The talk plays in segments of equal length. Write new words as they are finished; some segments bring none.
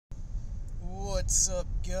What's up,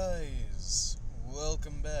 guys?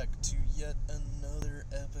 Welcome back to yet another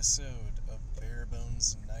episode of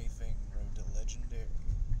Barebones Knifing Road to Legendary.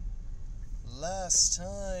 Last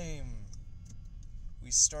time, we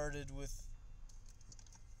started with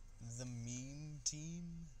the meme team,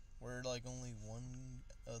 where like only one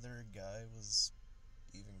other guy was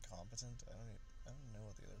even competent. I don't know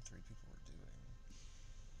what the other three people were doing.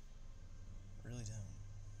 I really don't.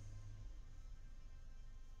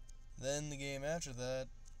 Then the game after that,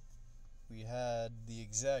 we had the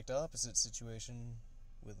exact opposite situation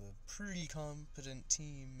with a pretty competent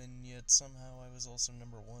team, and yet somehow I was also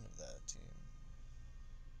number one of that team.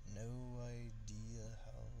 No idea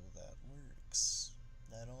how that works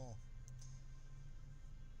at all.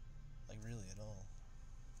 Like, really at all.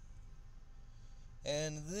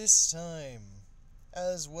 And this time,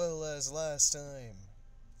 as well as last time,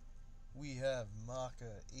 we have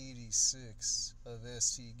Maka86 of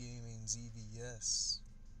ST Gaming's EVS.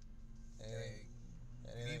 Hey,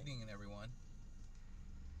 good evening, everyone.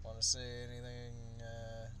 Want to say anything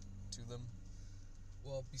to them?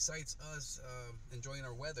 Well, besides us enjoying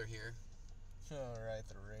our weather here. Alright,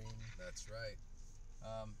 the rain. That's right.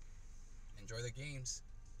 Enjoy the games,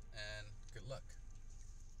 and good luck.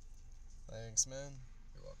 Thanks, man.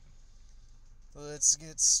 You're welcome. Let's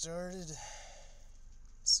get started.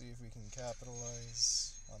 See if we can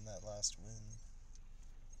capitalize on that last win.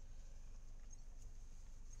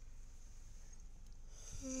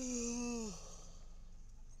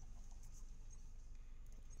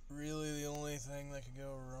 Really, the only thing that could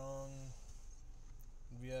go wrong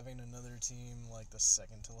would be having another team like the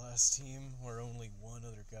second to last team, where only one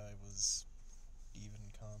other guy was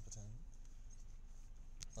even competent.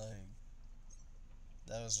 Like,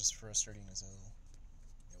 that was just frustrating as hell.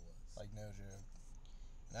 It was. Like, no joke.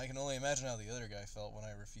 And I can only imagine how the other guy felt when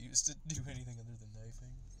I refused to do anything other than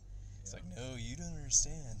knifing. It's like, no, you don't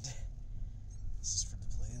understand. This is for the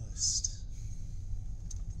playlist.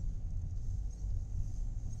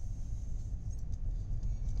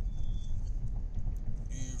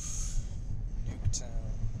 Oof.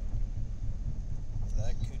 Nuketown.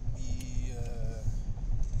 That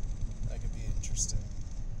could be interesting.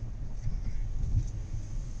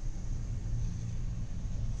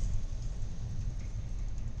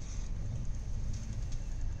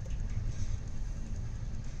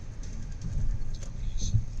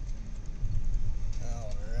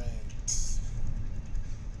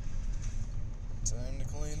 Time to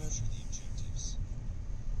claim it.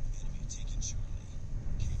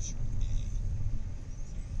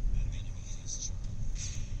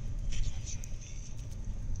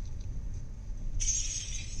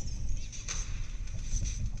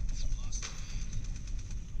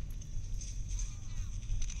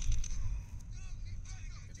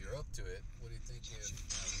 If you're up to it, what do you think if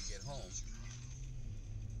we get home?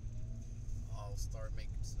 I'll start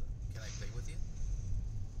making. Can I play with you?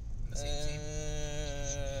 In the same team?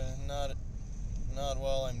 Not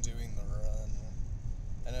while I'm doing the run.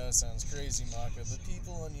 I know it sounds crazy, Maka, but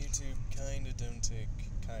people on YouTube kinda don't take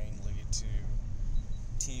kindly to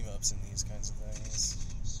team-ups in these kinds of things.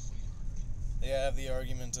 They have the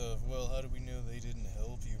argument of, well, how do we know they didn't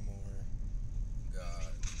help you more?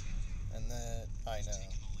 God. And that, I know.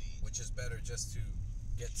 Which is better just to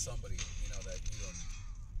get somebody, that you don't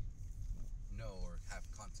know or have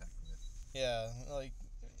contact with. Yeah, like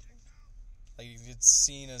it's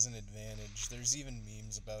seen as an advantage. There's even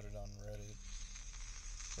memes about it on Reddit,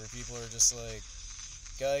 where people are just like,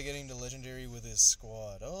 guy getting to legendary with his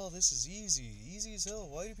squad. Oh, this is easy as hell.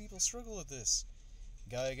 Why do people struggle with this?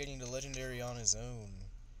 Guy getting to legendary on his own.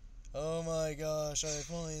 Oh my gosh, I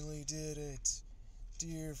finally did it.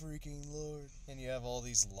 Dear freaking lord. And you have all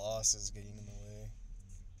these losses getting in the way.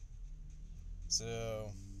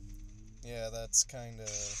 So, yeah, that's kind of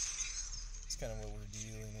what we're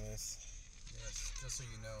dealing with. Yes, just so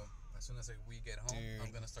you know, as soon as we get home, Dude.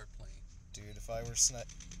 I'm gonna start playing. Dude, if I were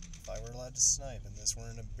allowed to snipe and this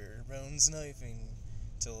weren't a Barebones knifing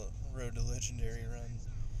till Road to Legendary run,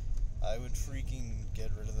 I would freaking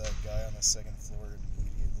get rid of that guy on the second floor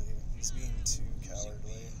immediately. He's being too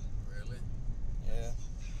cowardly. Really? Yeah.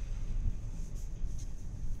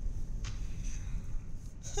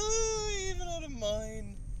 Even out of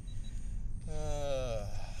mine.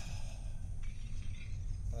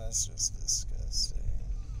 That's just disgusting.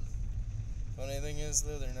 Funny thing is,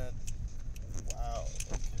 though, they're not. Wow.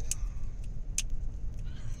 Okay.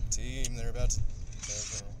 Team, they're about to.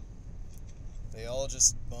 Okay. They all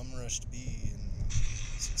just bum rushed B and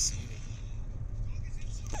succeeded.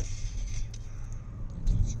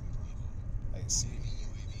 I see.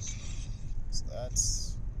 So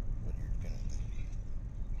that's what you're gonna do.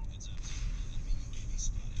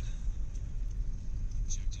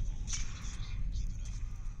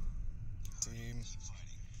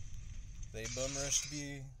 They bum rushed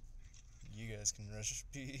B. You guys can rush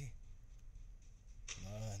B. Come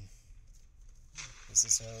on. This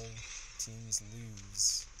is how teams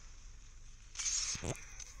lose.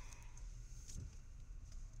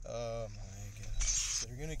 Oh my gosh.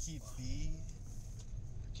 They're gonna keep B.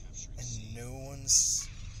 And no one's...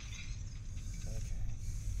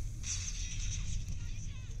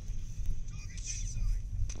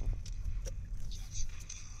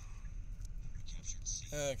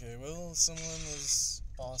 Okay, well, someone was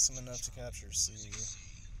awesome enough to capture C.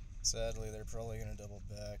 Sadly, they're probably gonna double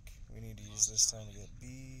back. We need to use this time to get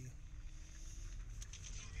B.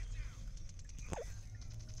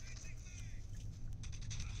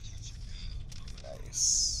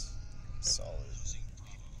 Nice. Solid.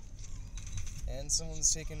 And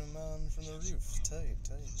someone's taking him on from the roof. Tight.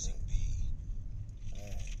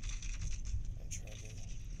 Alright. I'm trying to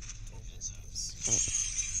divert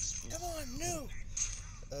this. Come on, no!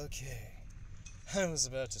 Okay. I was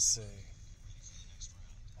about to say,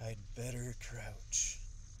 I'd better crouch.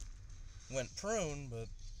 Went prone, but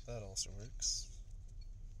that also works.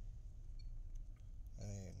 I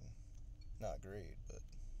mean, not great, but...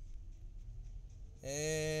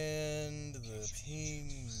 And the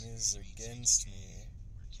ping is against me.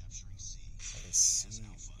 I see.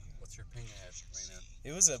 What's your ping at right now?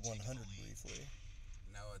 It was at 100 briefly.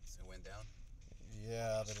 Now it went down?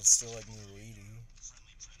 Yeah, but it's still like near 80. Do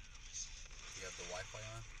you have the Wi-Fi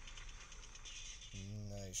on?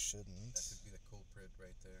 I shouldn't. That could be the culprit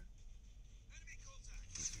right there.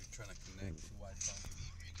 If you're trying to connect to Wi-Fi.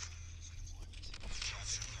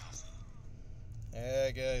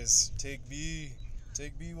 Yeah, guys, take B.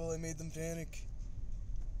 Take B while I made them panic.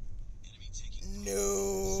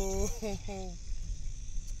 No!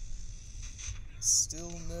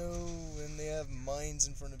 Still no, and they have mines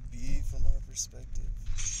in front of B from our perspective.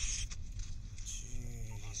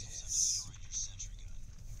 Jeez.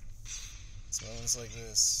 It's moments like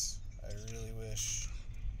this, I really wish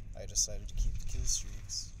I decided to keep the kill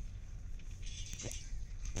streaks.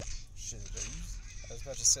 Shit, I was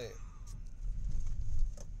about to say it.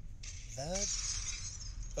 That?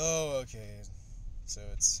 Oh, okay. So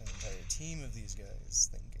it's an entire team of these guys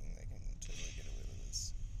thinking they can totally get away with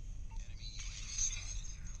this.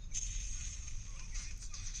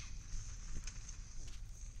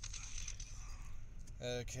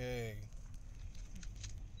 Okay.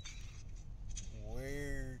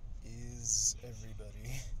 Where is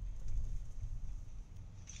everybody?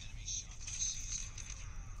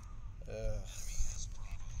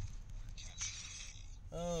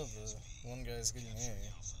 Oh, the one guy's getting A.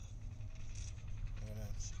 I'm gonna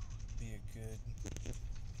be a good...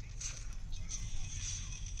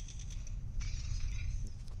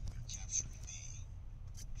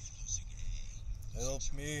 Help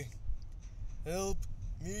me. Help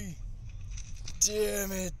me.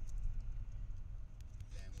 Damn it.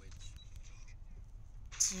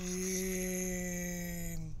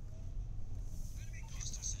 Team.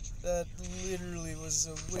 That literally was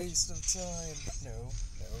a waste of time. No.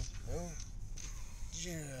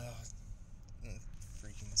 Yeah.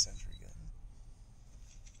 Freaking sentry gun.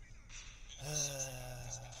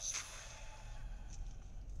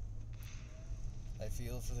 I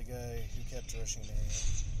feel for the guy who kept rushing A.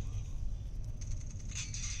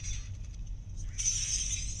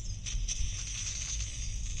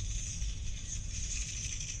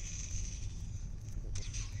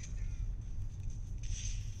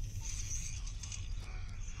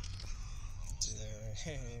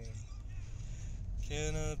 Dang.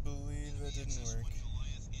 Cannot believe that didn't work.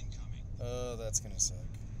 Oh, that's gonna suck.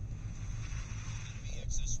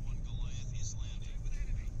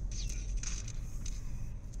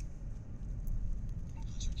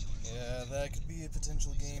 Yeah, that could be a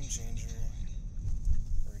potential game changer.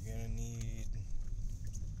 We're gonna need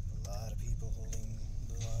a lot of people holding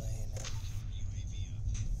the line.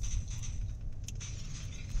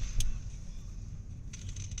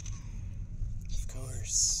 Of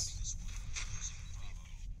course.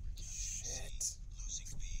 Shit.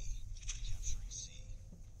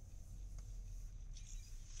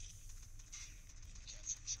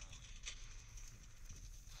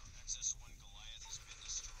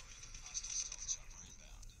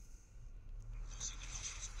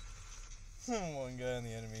 One guy on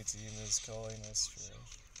the enemy team is calling us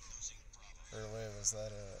trash. Or wait, was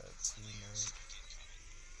that a teammate?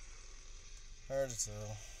 Hard to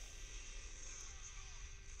tell.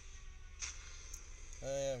 Oh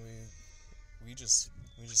yeah, we just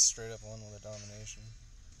straight up won with a domination.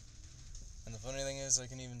 And the funny thing is, I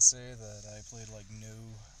can even say that I played like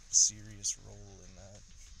no serious role in that.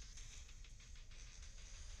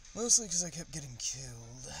 Mostly because I kept getting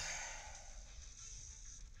killed.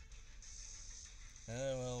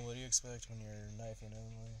 Well, what do you expect when you're knifing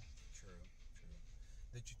only? True.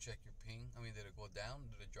 Did you check your ping? I mean, did it go down?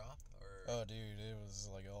 Did it drop? Or Oh, dude, it was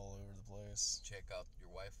like all over the place. check out your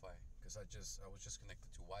Wi-Fi? Because I was just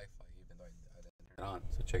connected to Wi-Fi, even though I didn't turn it on.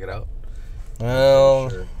 So check it out. Well,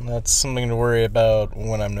 Sure. that's something to worry about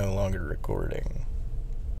when I'm no longer recording.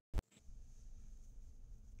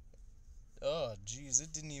 Oh, geez,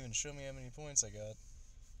 it didn't even show me how many points I got.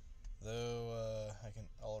 Though, I can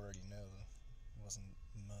already know it wasn't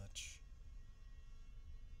much.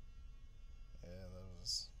 Yeah, that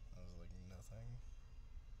was like nothing.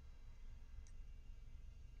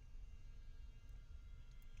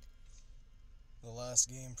 The last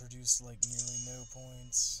game produced like nearly no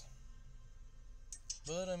points.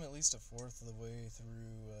 But I'm at least a fourth of the way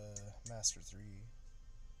through Master 3.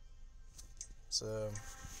 So,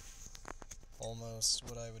 almost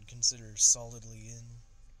what I would consider solidly in.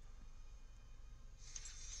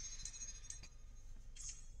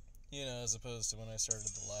 You know, as opposed to when I started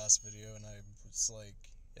the last video and I was like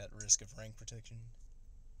at risk of rank protection.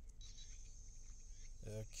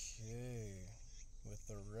 Okay, with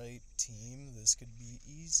the right team, this could be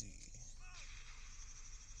easy.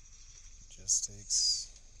 Just takes...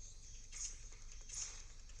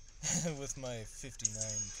 with my 59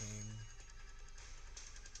 team.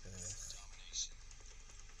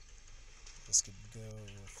 This could go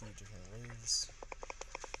a few different ways.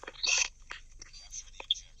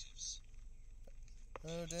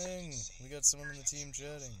 Oh dang, we got someone in the team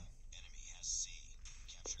chatting.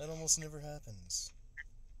 That almost never happens.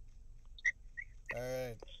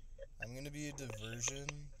 Alright, I'm gonna be a diversion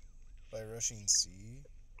by rushing C.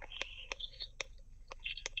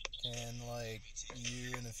 Can, like,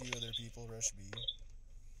 you and a few other people rush B?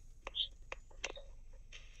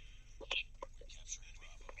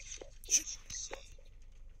 Shit!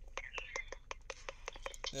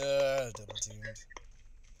 Double teamed.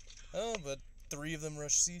 Oh, but 3 of them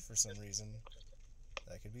rush C for some reason.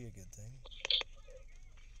 That could be a good thing.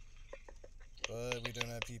 But we don't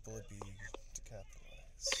have people at B to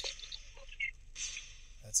capitalize.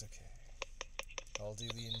 That's okay. I'll do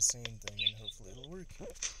the insane thing and hopefully it'll work.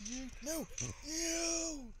 No!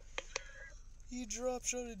 No! He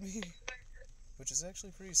drop-shotted me. Which is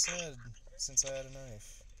actually pretty sad, since I had a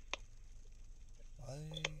knife. Why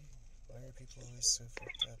are people always so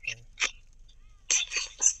fucked up by...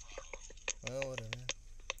 Well, whatever.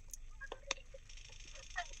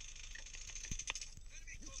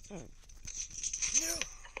 No!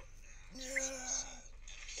 Yeah!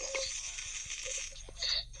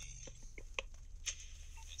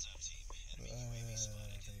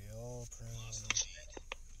 They all prone.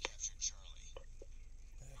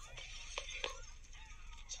 Okay.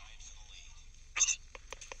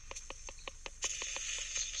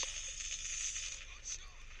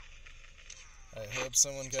 I hope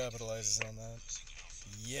someone capitalizes on that.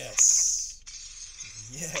 Yes!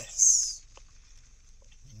 Yes!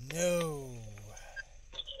 No!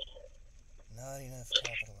 Not enough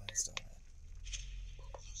capitalized on it.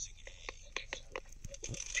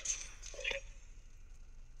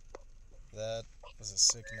 That was a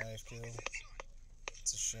sick knife kill.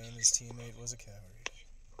 It's a shame his teammate was a coward.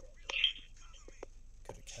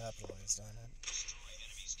 Could have capitalized on it.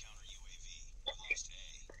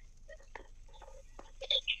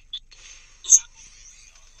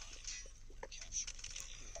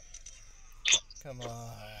 Come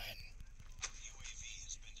on.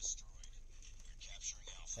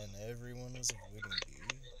 And everyone was avoiding B.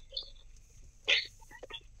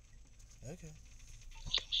 Okay.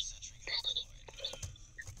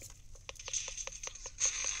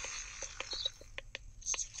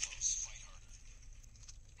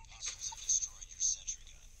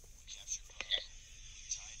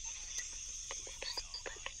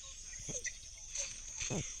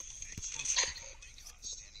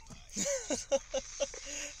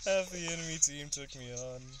 Half the enemy team took me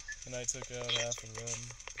on, and I took out half of them.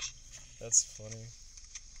 That's funny.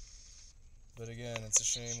 But again, it's a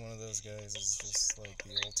shame one of those guys is just like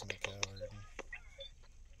the ultimate coward.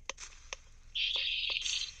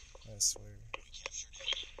 I swear.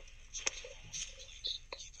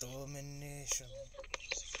 Domination.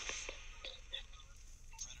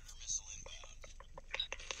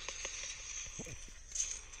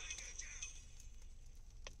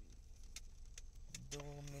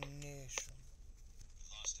 Domination.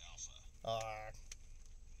 Ah.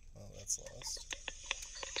 Well, that's lost.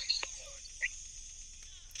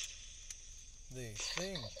 They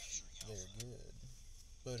think they're good,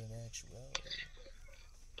 but in actuality...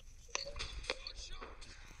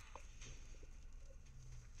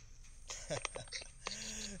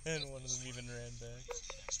 And one of them even ran back.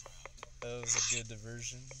 That was a good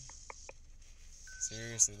diversion.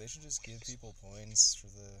 Seriously, they should just give people points for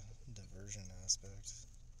the diversion aspect.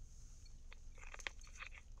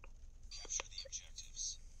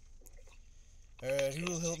 Alright, who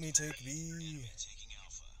will help me take B?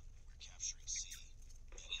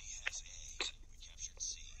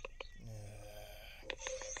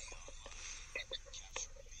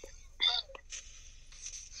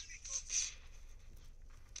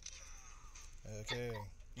 Okay.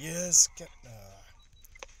 Yes!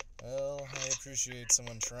 Well, I appreciate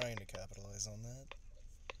someone trying to capitalize on that.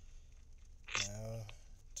 Now,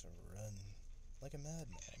 to run like a madman.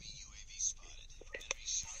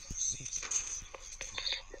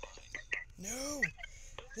 No!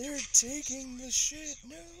 They're taking the shit!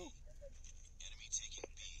 No!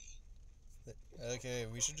 Okay,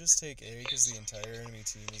 we should just take A because the entire enemy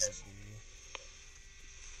team is at B.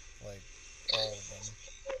 Like, all of them.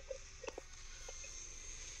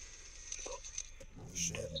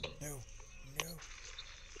 Shit. No. No.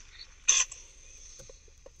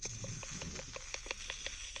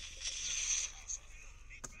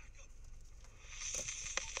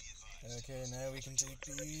 Okay, now we can take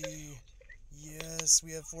B. Yes,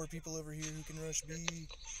 we have 4 people over here who can rush B.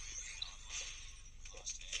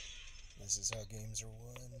 This is how games are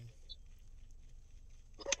won.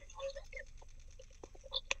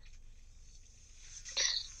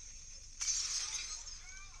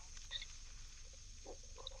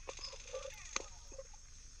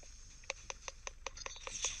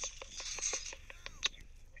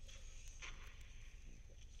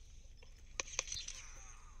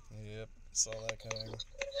 Yep, saw that coming.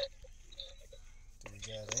 Do we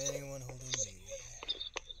got anyone holding B?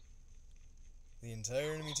 The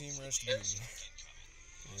entire enemy team rushed B.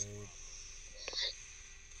 Great.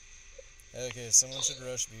 Okay, someone should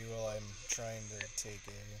rush B while I'm trying to take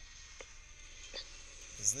A.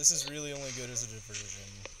 Because this is really only good as a diversion.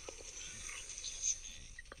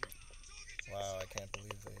 Wow, I can't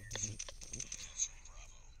believe they didn't.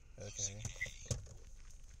 Okay.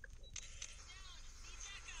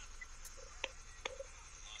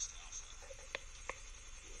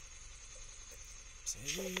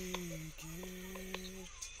 Take it.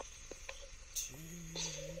 Take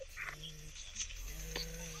it.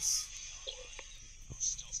 Yes.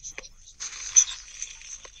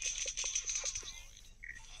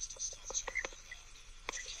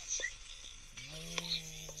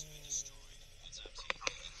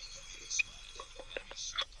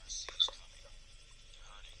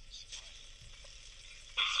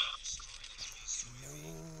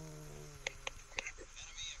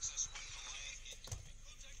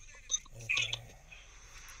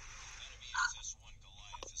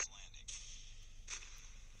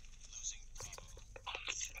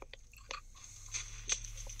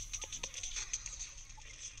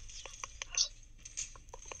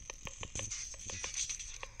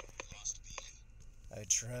 I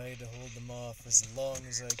tried to hold them off as long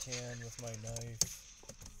as I can with my knife.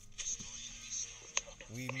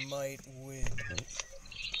 We might win.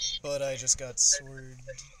 But I just got sword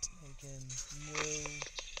taken. No.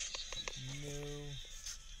 No.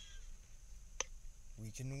 We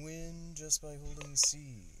can win just by holding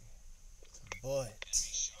C. But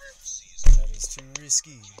that is too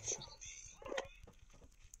risky.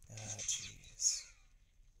 Ah, jeez.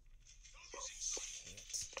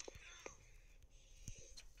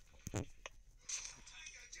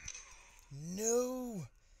 No!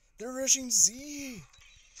 They're rushing Z!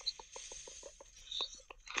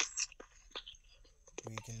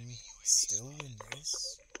 We can still win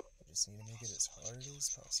this. We just need to make it as hard as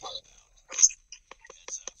possible.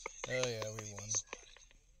 Oh yeah, we won.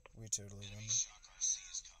 We totally won.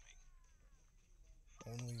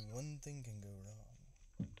 Only one thing can go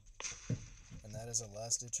wrong. And that is a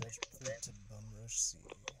last-ditch effort to bum rush C.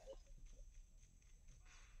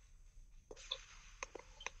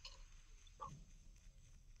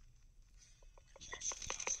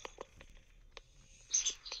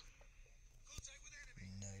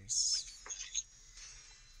 Nice.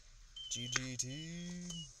 GG team.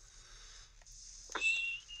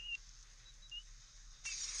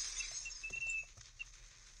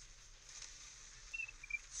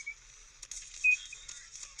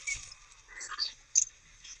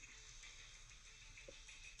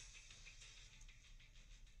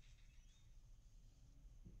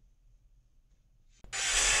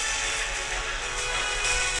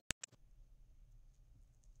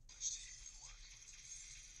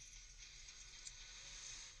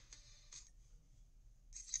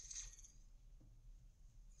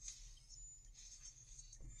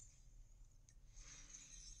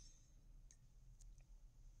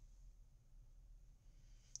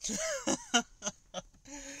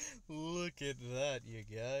 Look at that, you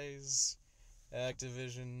guys.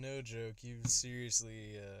 Activision, no joke. You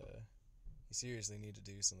seriously need to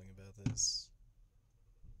do something about this.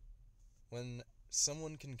 When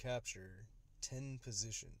someone can capture 10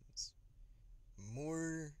 positions,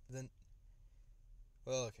 more than.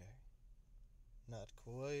 Well, okay. Not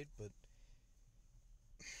quite, but.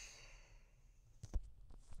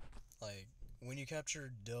 Like, when you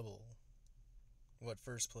capture double what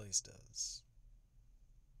first place does,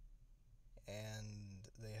 and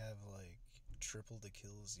they have, like, triple the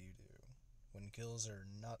kills you do, when kills are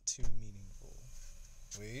not too meaningful.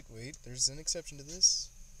 Wait, there's an exception to this.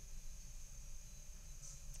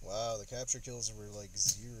 Wow, the capture kills were like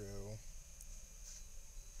 0.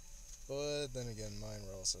 But then again, mine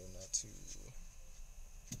were also not too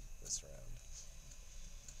this round.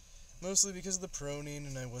 Mostly because of the proning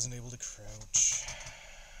and I wasn't able to crouch.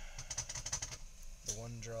 The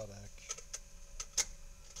one drawback.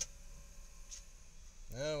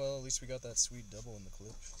 Oh well, at least we got that sweet double in the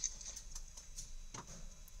clip.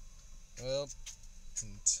 Well,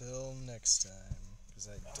 until next time, because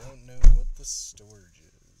I don't know what the storage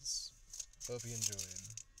is. Hope you enjoyed.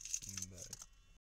 Bye.